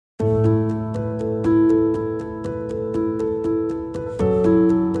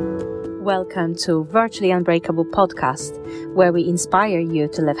Welcome to Virtually Unbreakable podcast, where we inspire you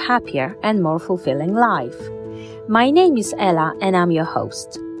to live happier and more fulfilling life. My name is Ella and I'm your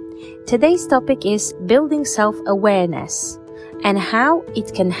host. Today's topic is building self-awareness and how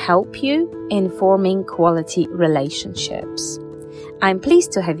it can help you in forming quality relationships. I'm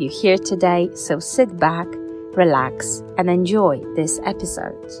pleased to have you here today, so sit back, relax, and enjoy this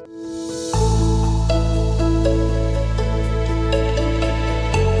episode.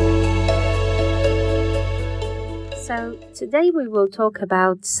 So today we will talk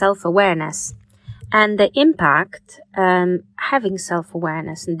about self-awareness and the impact having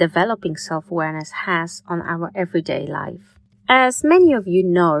self-awareness and developing self-awareness has on our everyday life. As many of you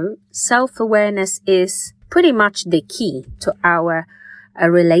know, self-awareness is pretty much the key to our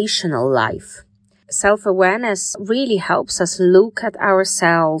relational life. Self-awareness really helps us look at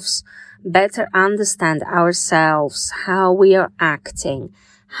ourselves, better understand ourselves, how we are acting,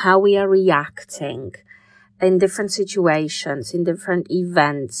 how we are reacting in different situations, in different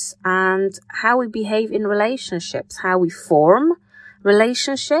events, and how we behave in relationships, how we form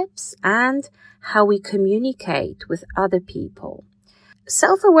relationships, and how we communicate with other people.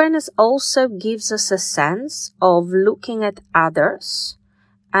 Self-awareness also gives us a sense of looking at others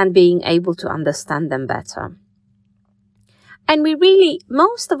and being able to understand them better. And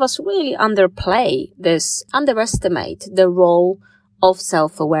most of us really underestimate the role of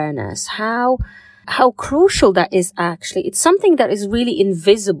self-awareness, how crucial that is actually. It's something that is really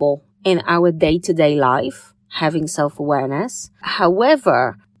invisible in our day-to-day life, having self-awareness.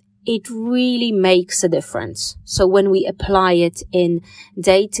 However, it really makes a difference. So when we apply it in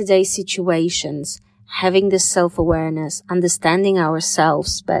day-to-day situations, having this self-awareness, understanding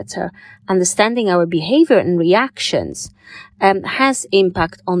ourselves better, understanding our behavior and reactions, has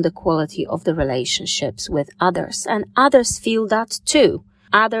impact on the quality of the relationships with others. And others feel that too.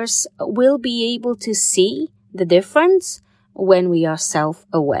 Others will be able to see the difference when we are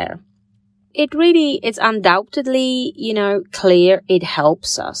self-aware. It's undoubtedly, clear it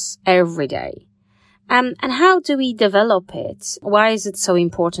helps us every day. And how do we develop it? Why is it so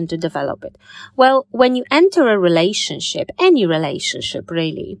important to develop it? Well, when you enter a relationship, any relationship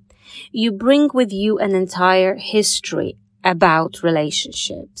really, you bring with you an entire history about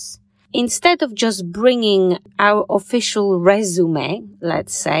relationships. Instead of just bringing our official resume,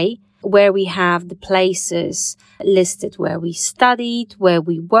 let's say, where we have the places listed where we studied, where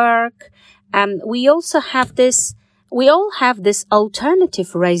we work, we all have this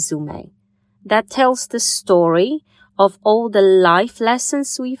alternative resume that tells the story of all the life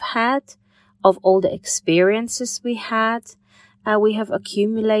lessons we've had, of all the experiences we have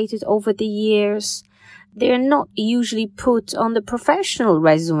accumulated over the years. They're not usually put on the professional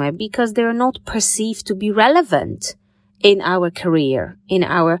resume because they're not perceived to be relevant in our career, in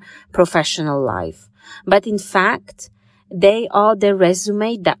our professional life. But in fact, they are the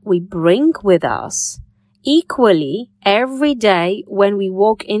resume that we bring with us equally every day when we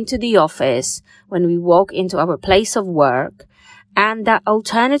walk into the office, when we walk into our place of work. And that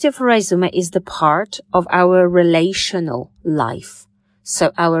alternative resume is the part of our relational life.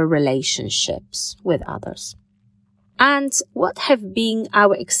 So our relationships with others. And what have been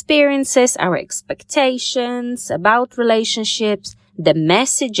our experiences, our expectations about relationships, the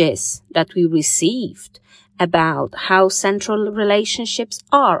messages that we received about how central relationships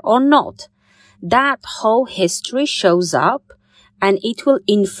are or not. That whole history shows up and it will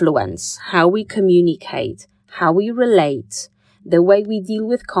influence how we communicate, how we relate, the way we deal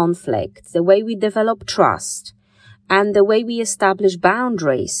with conflict, the way we develop trust, and the way we establish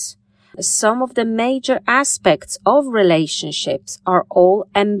boundaries. Some of the major aspects of relationships are all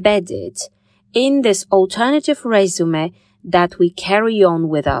embedded in this alternative resume that we carry on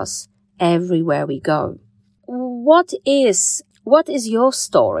with us everywhere we go. What is your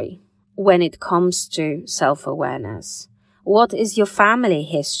story when it comes to self-awareness? What is your family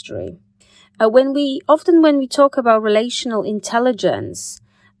history? When we talk about relational intelligence,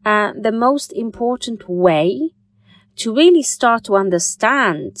 the most important way to really start to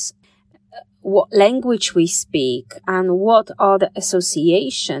understand what language we speak and what are the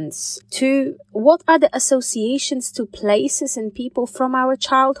associations to places and people from our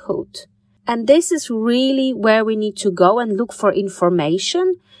childhood. And this is really where we need to go and look for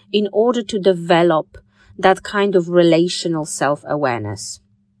information in order to develop that kind of relational self-awareness.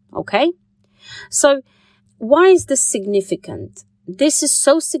 Okay? So why is this significant? This is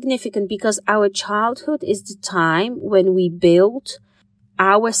so significant because our childhood is the time when we build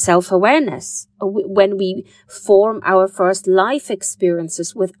our self-awareness, when we form our first life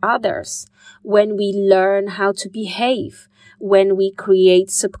experiences with others, when we learn how to behave, when we create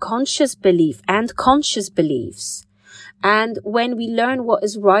subconscious belief and conscious beliefs, and when we learn what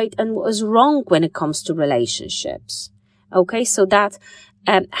is right and what is wrong when it comes to relationships. Okay, so that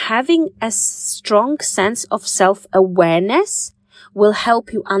having a strong sense of self-awareness will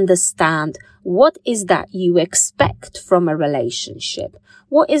help you understand what is that you expect from a relationship.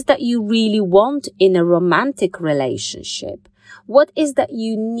 What is that you really want in a romantic relationship? What is that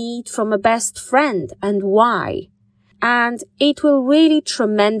you need from a best friend and why? And it will really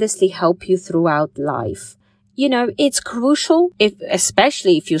tremendously help you throughout life. You know, it's crucial,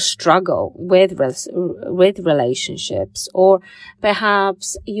 especially if you struggle with relationships, or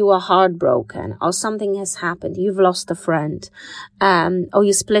perhaps you are heartbroken, or something has happened, you've lost a friend, or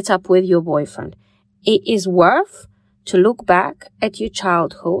you split up with your boyfriend. It is worth to look back at your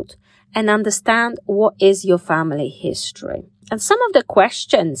childhood and understand what is your family history. And some of the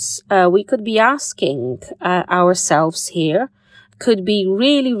questions we could be asking ourselves here could be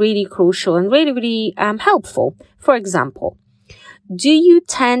really, really crucial and really, really helpful. For example, do you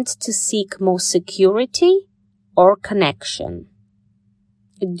tend to seek more security or connection?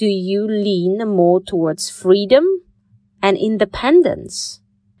 Do you lean more towards freedom and independence?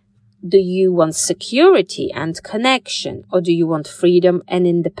 Do you want security and connection, or do you want freedom and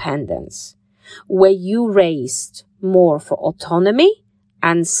independence? Were you raised more for autonomy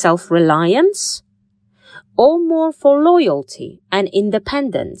and self-reliance, or more for loyalty and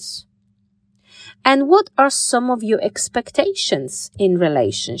independence? And what are some of your expectations in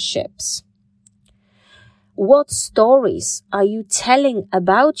relationships? What stories are you telling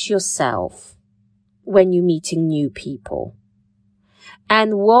about yourself when you're meeting new people?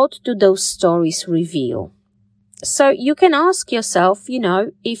 And what do those stories reveal? So you can ask yourself, you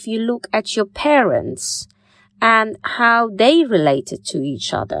know, if you look at your parents and how they related to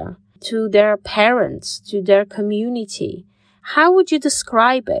each other, to their parents, to their community, how would you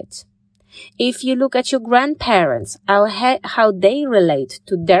describe it? If you look at your grandparents, how they relate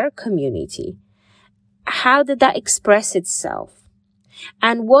to their community, how did that express itself?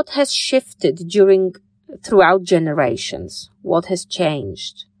 And what has shifted throughout generations? What has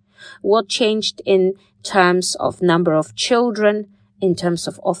changed? What changed in terms of number of children, in terms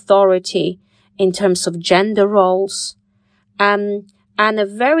of authority, in terms of gender roles? And a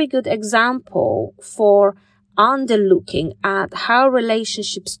very good example for underlooking at how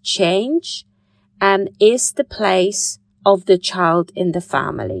relationships change is the place of the child in the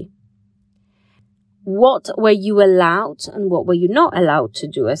family. What were you allowed and what were you not allowed to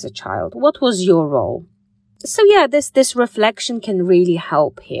do as a child? What was your role? So yeah, this reflection can really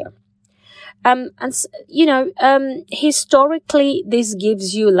help here. Historically, this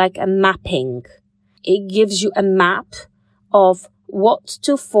gives you like a mapping. It gives you a map of what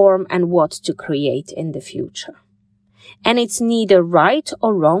to form and what to create in the future. And it's neither right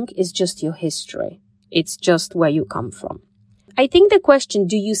or wrong, it's just your history. It's just where you come from. I think the question,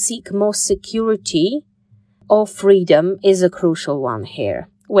 do you seek more security or freedom, is a crucial one here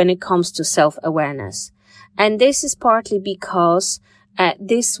when it comes to self-awareness. And this is partly because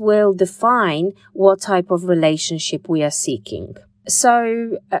this will define what type of relationship we are seeking.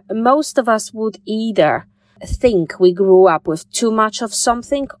 So most of us would either think we grew up with too much of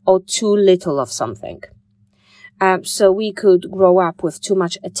something or too little of something. So we could grow up with too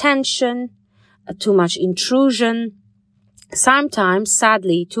much attention, too much intrusion, sometimes,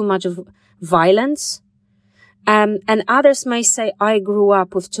 sadly, too much of violence. And others may say, I grew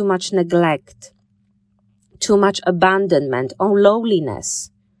up with too much neglect, too much abandonment or loneliness.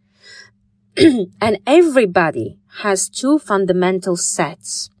 And everybody has two fundamental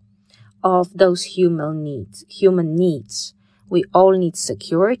sets of those human needs. We all need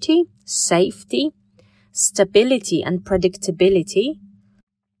security, safety, stability, and predictability.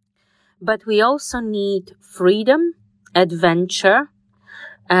 But we also need freedom, adventure,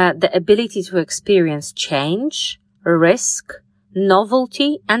 the ability to experience change, risk,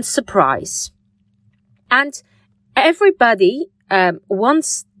 novelty, and surprise. And everybody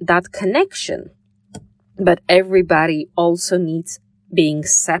wants that connection, but everybody also needs being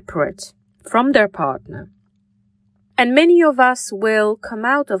separate from their partner. And many of us will come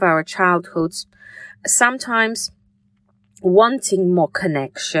out of our childhoods sometimes wanting more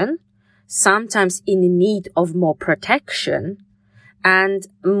connection, sometimes in need of more protection and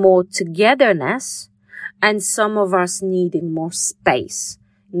more togetherness, and some of us needing more space,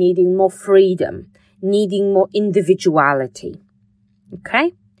 needing more freedom, needing more individuality.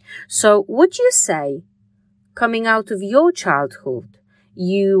 Okay? So would you say, coming out of your childhood,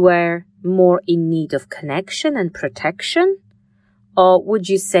 you were more in need of connection and protection? Or would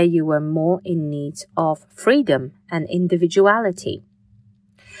you say you were more in need of freedom and individuality?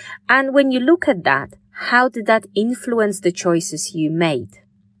 And when you look at that, how did that influence the choices you made?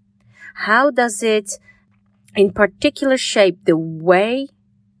 How does it in particular shape the way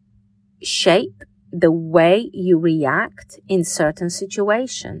you react in certain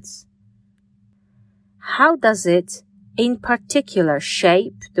situations? How does it in particular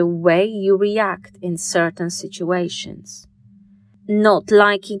shape the way you react in certain situations? Not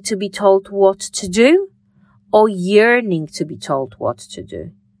liking to be told what to do, or yearning to be told what to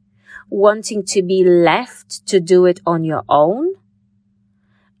do? Wanting to be left to do it on your own,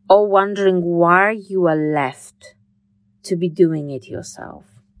 or wondering why you are left to be doing it yourself?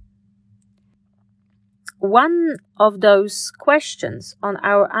 One of those questions on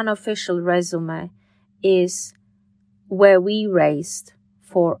our unofficial resume is, were we raised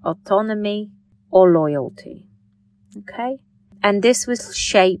for autonomy or loyalty? Okay? And this will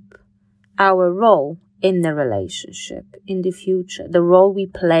shape our role in the relationship in the future, the role we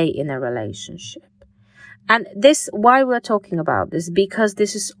play in a relationship. And this, why we're talking about this, because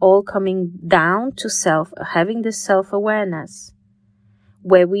this is all coming down to having this self-awareness.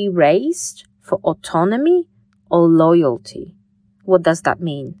 Were we raised for autonomy or loyalty? What does that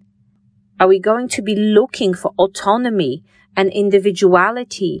mean? Are we going to be looking for autonomy and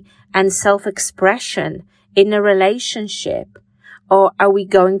individuality and self-expression in a relationship? Or are we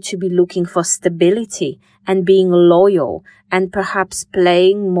going to be looking for stability and being loyal and perhaps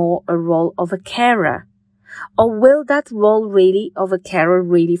playing more a role of a carer? Or will that role of a carer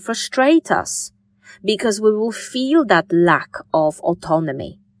really frustrate us? Because we will feel that lack of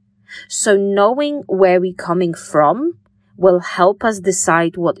autonomy. So knowing where we're coming from will help us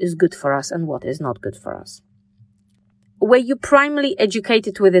decide what is good for us and what is not good for us. Were you primarily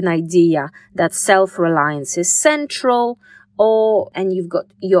educated with an idea that self-reliance is central, and you've got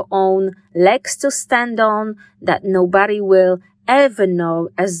your own legs to stand on, that nobody will ever know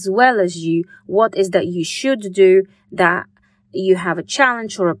as well as you what is that you should do, that you have a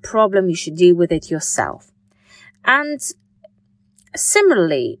challenge or a problem, you should deal with it yourself? And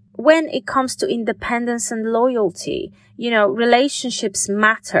similarly, when it comes to independence and loyalty, relationships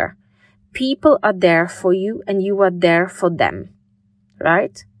matter. People are there for you and you are there for them,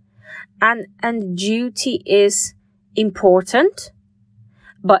 right? And duty is important,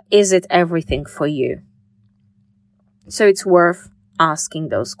 but is it everything for you? So it's worth asking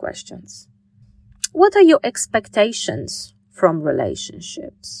those questions. What are your expectations from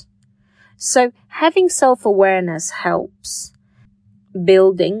relationships? So having self-awareness helps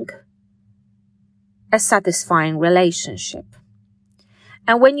building a satisfying relationship.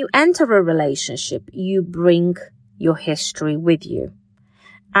 And when you enter a relationship, you bring your history with you.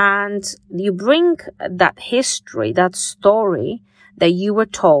 And you bring that history, that story that you were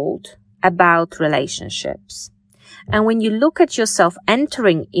told about relationships. And when you look at yourself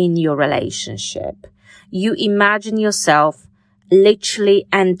entering in your relationship, you imagine yourself literally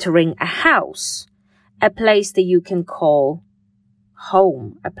entering a house, a place that you can call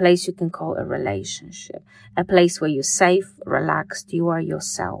home, a place you can call a relationship, a place where you're safe, relaxed, you are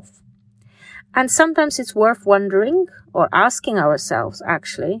yourself. And sometimes it's worth wondering or asking ourselves,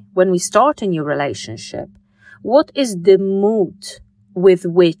 actually, when we start a new relationship, what is the mood with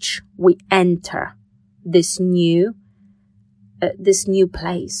which we enter this new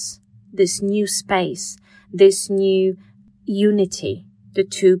place, this new space, this new unity, the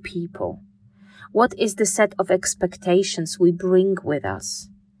two people? What is the set of expectations we bring with us?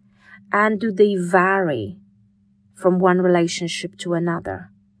 And do they vary from one relationship to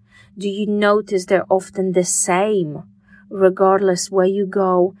another? Do you notice they're often the same, regardless where you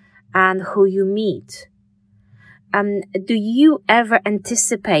go and who you meet? Do you ever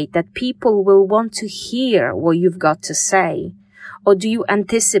anticipate that people will want to hear what you've got to say? Or do you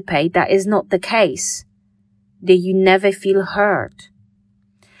anticipate that is not the case? That you never feel heard?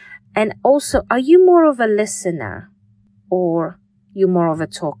 And also, are you more of a listener or you more of a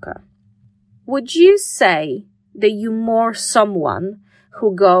talker? Would you say that you're more someone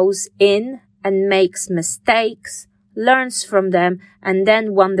who goes in and makes mistakes, learns from them, and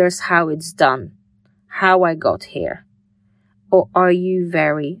then wonders how it's done, how I got here? Or are you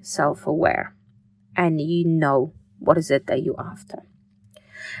very self-aware and you know what is it that you're after?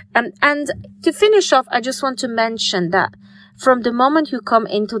 And to finish off, I just want to mention that from the moment you come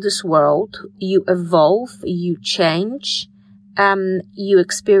into this world, you evolve, you change, you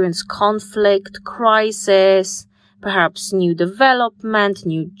experience conflict, crisis, perhaps new development,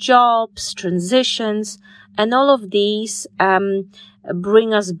 new jobs, transitions, And all of these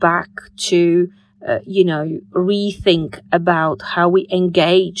bring us back to, rethink about how we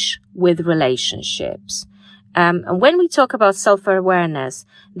engage with relationships. And when we talk about self-awareness,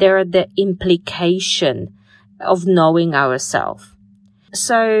 there are the implication of knowing ourselves.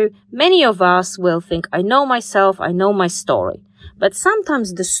 So many of us will think, I know myself, I know my story. But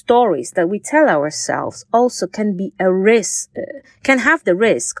sometimes the stories that we tell ourselves also can be can have the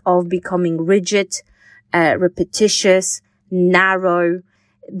risk of becoming rigid, repetitious, narrow.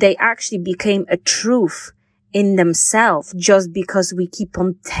 They actually became a truth in themselves just because we keep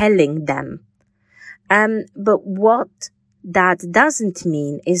on telling them. But what that doesn't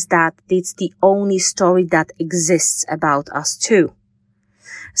mean is that it's the only story that exists about us too.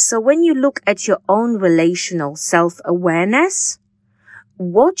 So when you look at your own relational self-awareness,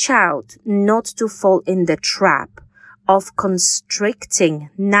 watch out not to fall in the trap of constricting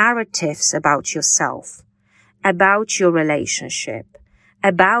narratives about yourself, about your relationship,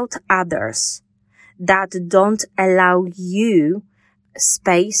 about others that don't allow you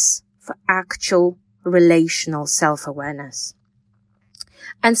space for actual relational self-awareness.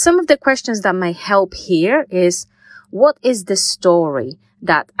 And some of the questions that might help here is, what is the story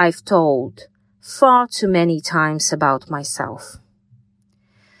that I've told far too many times about myself?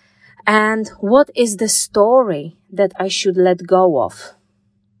 And what is the story that I should let go of?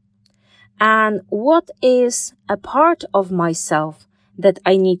 And what is a part of myself that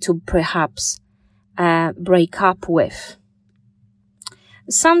I need to perhaps break up with?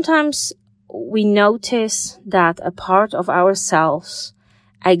 Sometimes we notice that a part of ourselves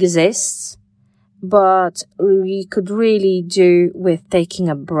exists, but we could really do with taking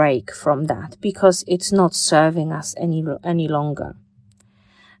a break from that because it's not serving us any longer.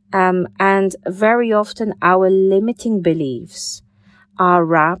 And very often our limiting beliefs are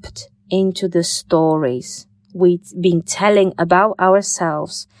wrapped into the stories we've been telling about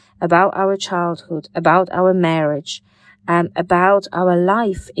ourselves, about our childhood, about our marriage, about our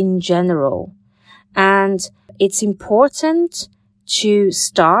life in general. And it's important to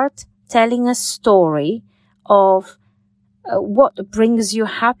start telling a story of what brings you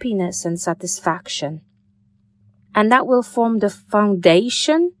happiness and satisfaction. And that will form the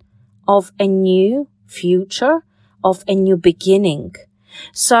foundation of a new future, of a new beginning.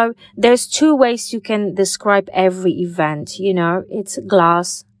 So there's two ways you can describe every event. It's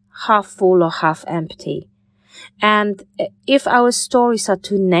glass half full or half empty. And if our stories are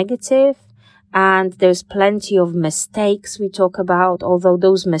too negative, and there's plenty of mistakes we talk about, although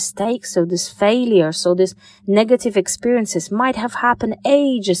those mistakes, so this failure, so this negative experiences might have happened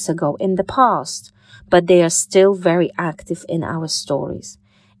ages ago in the past, but they are still very active in our stories.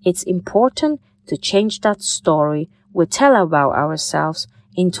 It's important to change that story we tell about ourselves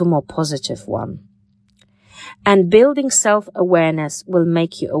into a more positive one. And building self-awareness will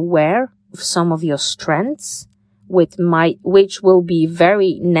make you aware of some of your strengths, which will be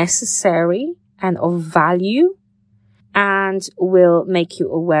very necessary and of value, and will make you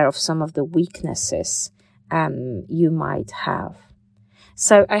aware of some of the weaknesses you might have.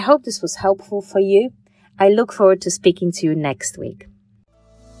 So I hope this was helpful for you. I look forward to speaking to you next week.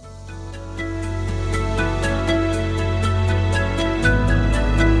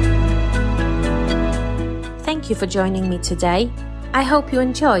 Thank you for joining me today. I hope you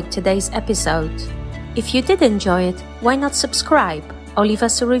enjoyed today's episode. If you did enjoy it, why not subscribe or leave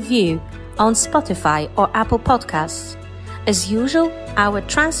us a review on Spotify or Apple Podcasts. As usual, our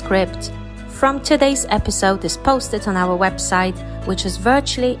transcript from today's episode is posted on our website, which is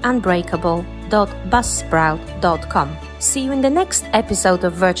virtuallyunbreakable.buzzsprout.com. See you in the next episode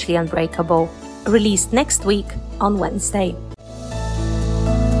of Virtually Unbreakable, released next week on Wednesday.